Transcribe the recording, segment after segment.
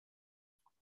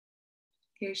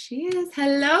Here she is.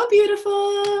 Hello,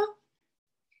 beautiful.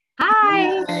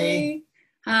 Hi.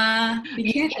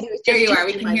 We can't. There you are.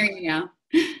 We can hear you now.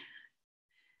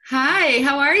 Hi.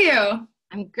 How are you?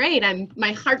 I'm great.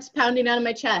 My heart's pounding out of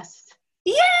my chest.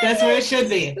 Yeah. That's where it should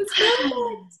be.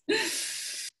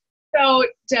 So,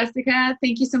 Jessica,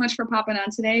 thank you so much for popping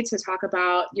on today to talk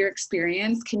about your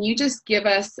experience. Can you just give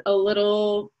us a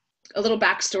little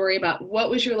backstory about what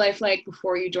was your life like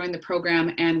before you joined the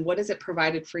program, and what has it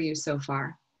provided for you so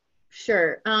far?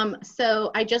 Sure.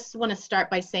 So I just want to start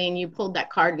by saying you pulled that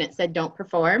card and it said don't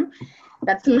perform.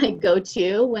 That's my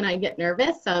go-to when I get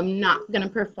nervous. So I'm not going to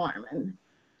perform. And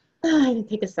I'm going to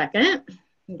take a second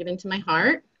and get into my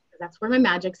heart. That's where my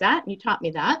magic's at. You taught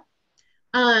me that.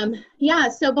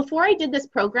 So before I did this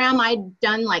program, I'd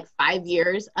done like 5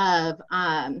 years of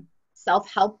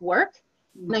self-help work.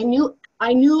 And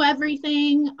I knew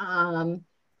everything.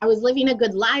 I was living a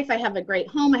good life. I have a great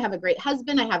home. I have a great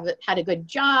husband. I had a good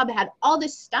job. I had all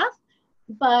this stuff,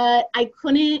 but I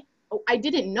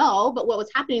didn't know, but what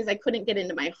was happening is I couldn't get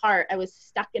into my heart. I was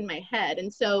stuck in my head.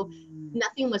 And so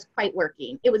nothing was quite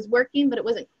working. It was working, but it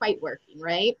wasn't quite working,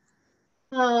 right?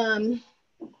 And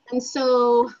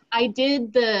so I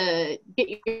did the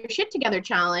Get Your Shit Together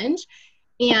challenge,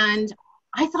 and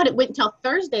I thought it went till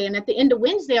Thursday. And at the end of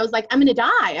Wednesday, I was like, I'm going to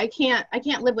die. I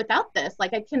can't live without this.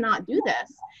 Like, I cannot do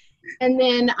this. And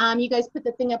then you guys put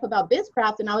the thing up about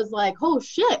Bizcraft, and I was like, oh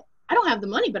shit, I don't have the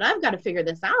money, but I've got to figure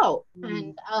this out.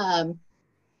 And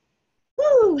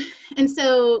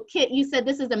so Kit, you said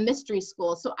this is a mystery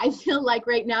school. So I feel like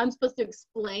right now I'm supposed to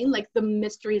explain like the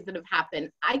mysteries that have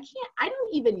happened. I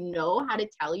don't even know how to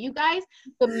tell you guys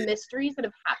the mysteries that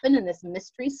have happened in this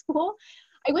mystery school.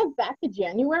 I went back to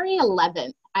January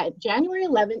 11th,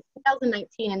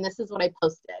 2019, and this is what I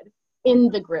posted in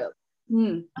the group.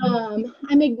 I want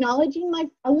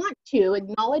to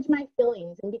acknowledge my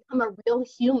feelings and become a real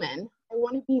human. I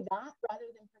want to be that rather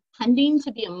than pretending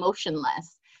to be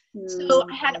emotionless. So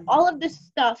I had all of this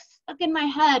stuff stuck in my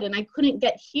head and I couldn't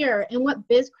get here. And what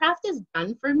Bizcraft has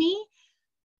done for me,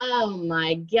 oh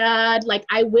my God, like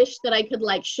I wish that I could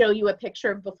like show you a picture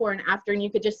of before and after and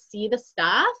you could just see the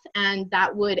stuff and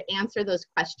that would answer those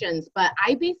questions. But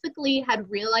I basically had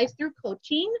realized through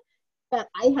coaching that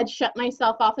I had shut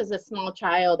myself off as a small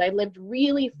child. I lived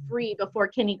really free before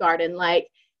kindergarten, like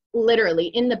literally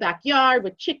in the backyard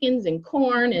with chickens and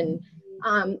corn and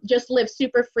just lived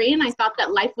super free. And I thought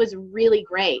that life was really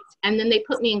great. And then they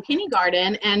put me in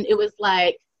kindergarten and it was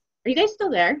like, are you guys still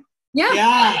there?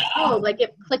 Yeah. Oh, like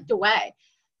it clicked away.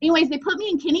 Anyways, they put me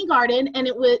in kindergarten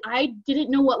and I didn't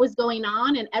know what was going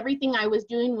on and everything I was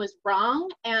doing was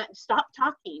wrong. And stop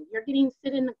talking. You're getting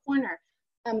sit in the corner.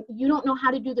 You don't know how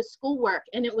to do the schoolwork.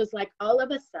 And it was like, all of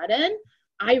a sudden,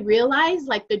 I realized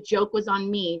like the joke was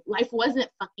on me. Life wasn't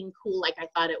fucking cool like I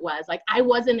thought it was. Like I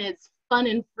wasn't as fun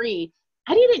and free.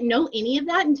 I didn't know any of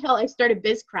that until I started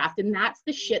Bizcraft. And that's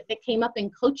the shit that came up in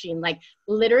coaching, like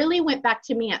literally went back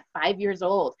to me at 5 years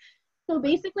old. So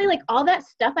basically like all that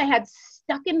stuff I had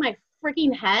stuck in my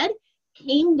freaking head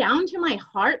came down to my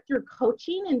heart through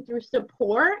coaching and through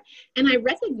support. And I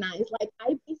recognized like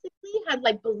I basically had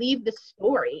like believed the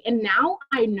story. And now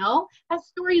I know that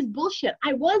story is bullshit.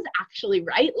 I was actually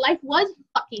right. Life was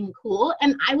fucking cool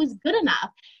and I was good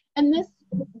enough. And this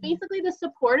basically the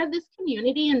support of this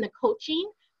community and the coaching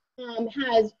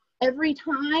has every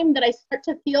time that I start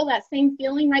to feel that same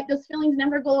feeling, right? Those feelings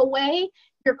never go away.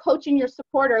 Your coach and your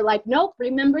support are like, nope,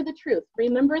 remember the truth,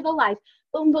 remember the life,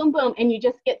 boom, boom, boom. And you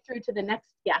just get through to the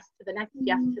next yes, to the next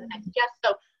yes, to the next yes.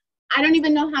 So I don't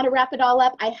even know how to wrap it all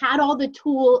up. I had all the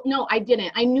tools. No, I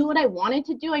didn't. I knew what I wanted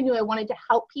to do. I knew I wanted to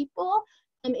help people.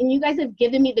 And you guys have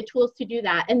given me the tools to do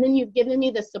that. And then you've given me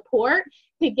the support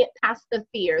to get past the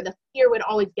fear. The fear would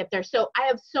always get there. So I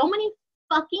have so many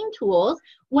fucking tools.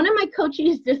 One of my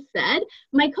coaches just said,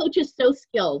 my coach is so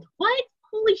skilled. What?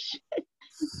 Holy shit.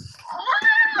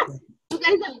 You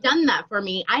guys have done that for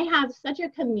me. I have such a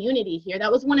community here.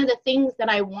 That was one of the things that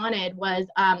I wanted was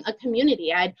a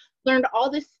community. I'd learned all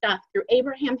this stuff through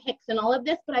Abraham Hicks and all of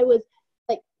this, but I was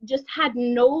like, just had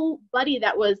nobody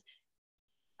that was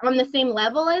on the same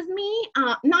level as me,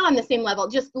 not on the same level,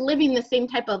 just living the same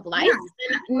type of life.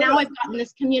 Yeah. And now I've gotten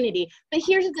this community. But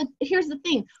here's the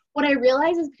thing. What I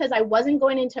realized is because I wasn't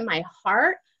going into my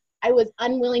heart, I was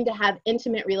unwilling to have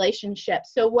intimate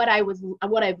relationships. So what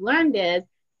I've learned is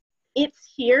it's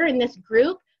here in this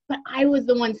group, but I was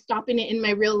the one stopping it in my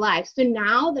real life. So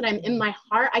now that I'm in my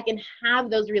heart, I can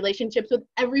have those relationships with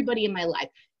everybody in my life.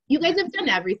 You guys have done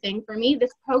everything for me.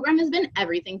 This program has been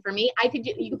everything for me.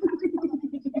 You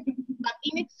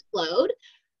fucking explode.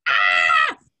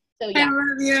 Ah! So yeah. I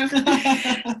love you.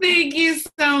 Thank you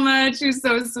so much. She's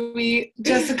so sweet.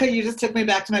 Jessica, you just took me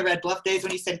back to my Red Bluff days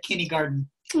when you said kindergarten.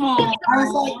 Aww. I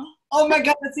was like, oh my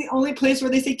God, that's the only place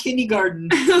where they say kindergarten.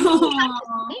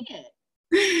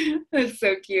 That's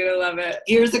so cute. I love it.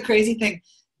 Here's the crazy thing.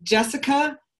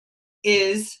 Jessica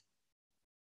is,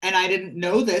 and I didn't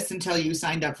know this until you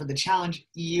signed up for the challenge,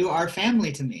 you are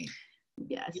family to me.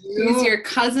 Yes. She's your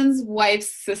cousin's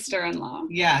wife's sister-in-law.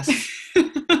 Yes.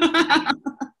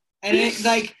 And it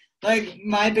like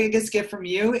my biggest gift from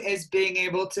you is being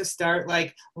able to start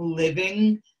like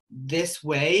living this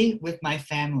way with my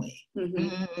family,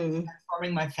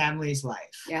 transforming my family's life.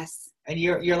 Yes. And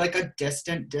you're like a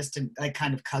distant, like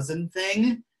kind of cousin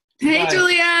thing. Hey, but,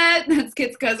 Juliet. That's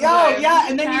Kit's cousin. Oh, yeah.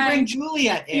 And then you bring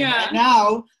Juliet in. Yeah. And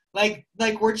now, like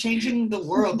we're changing the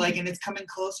world, like, and it's coming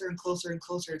closer and closer and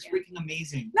closer. It's freaking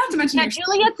amazing. Not to mention,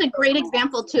 Juliet's a great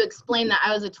example to explain that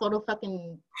I was a total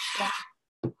fucking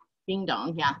ding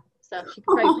dong. Yeah. So she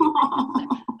could probably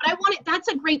but that's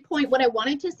a great point. What I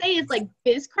wanted to say is like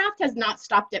Bizcraft has not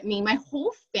stopped at me. My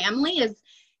whole family is,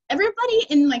 everybody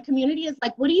in my community is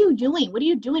like, what are you doing? What are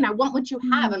you doing? I want what you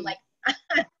have. I'm like,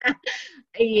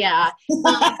 yeah.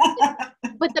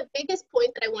 But the biggest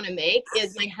point that I want to make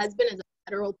is my husband is a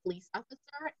federal police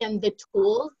officer, and the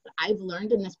tools that I've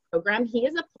learned in this program, he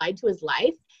has applied to his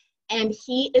life, and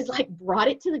he is like brought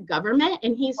it to the government,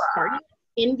 and he's starting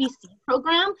an NVC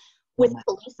program with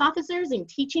police officers and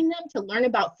teaching them to learn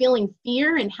about feeling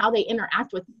fear and how they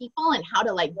interact with people and how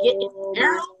to like get in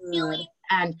their own feelings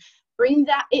and bring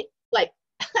that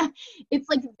it's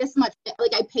like this much,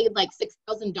 like I paid like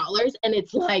 $6,000 and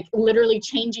it's like literally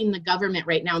changing the government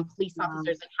right now and police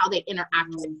officers and how they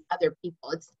interact with other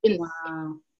people. It's insane.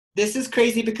 wow. This is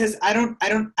crazy because I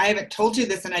haven't told you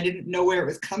this and I didn't know where it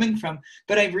was coming from,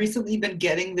 but I've recently been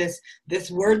getting this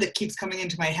word that keeps coming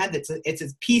into my head. It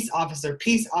says peace officer,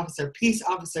 peace officer, peace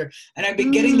officer. And I've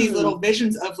been getting these little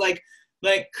visions of like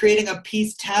creating a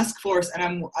peace task force. And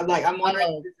I'm wondering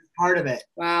if this is part of it.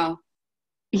 Wow.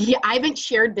 Yeah, I haven't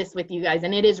shared this with you guys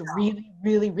and it is really,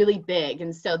 really, really big.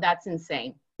 And so that's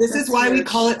insane. This is why we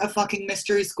call it a fucking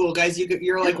mystery school, guys.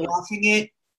 You're like watching it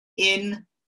in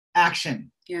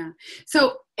action. Yeah.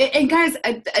 So, and guys,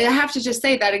 I have to just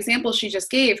say that example she just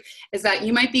gave is that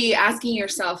you might be asking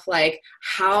yourself, like,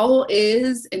 how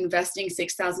is investing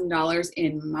 $6,000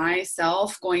 in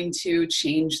myself going to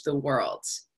change the world?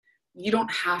 You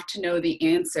don't have to know the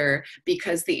answer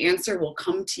because the answer will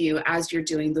come to you as you're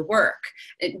doing the work.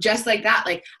 Just like that,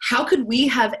 like how could we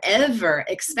have ever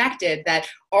expected that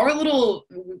our little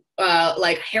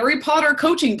like Harry Potter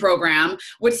coaching program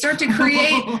would start to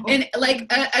create an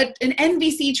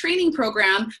NVC training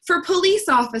program for police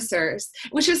officers,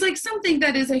 which is like something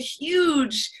that is a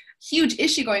huge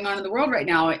issue going on in the world right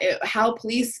now, how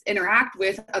police interact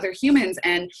with other humans.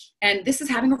 And this is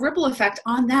having a ripple effect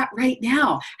on that right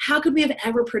now. How could we have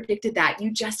ever predicted that?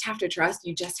 You just have to trust,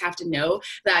 you just have to know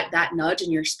that that nudge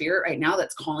in your spirit right now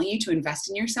that's calling you to invest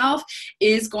in yourself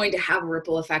is going to have a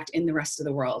ripple effect in the rest of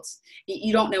the world.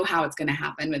 You don't know how it's going to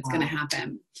happen. It's going to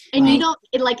happen. And you don't,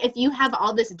 like, if you have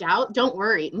all this doubt, don't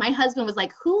worry. My husband was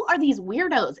like, who are these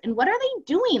weirdos? And what are they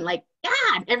doing? Like,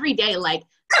 God, every day, like,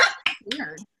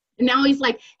 weird. And now he's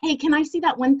like, hey, can I see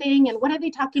that one thing? And what are they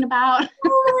talking about?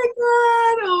 Oh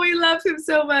my God. Oh, we love him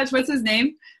so much. What's his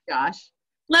name? Josh.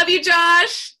 Love you,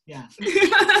 Josh. Yeah.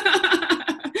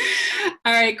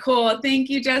 All right, cool. Thank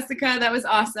you, Jessica. That was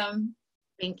awesome.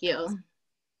 Thank you.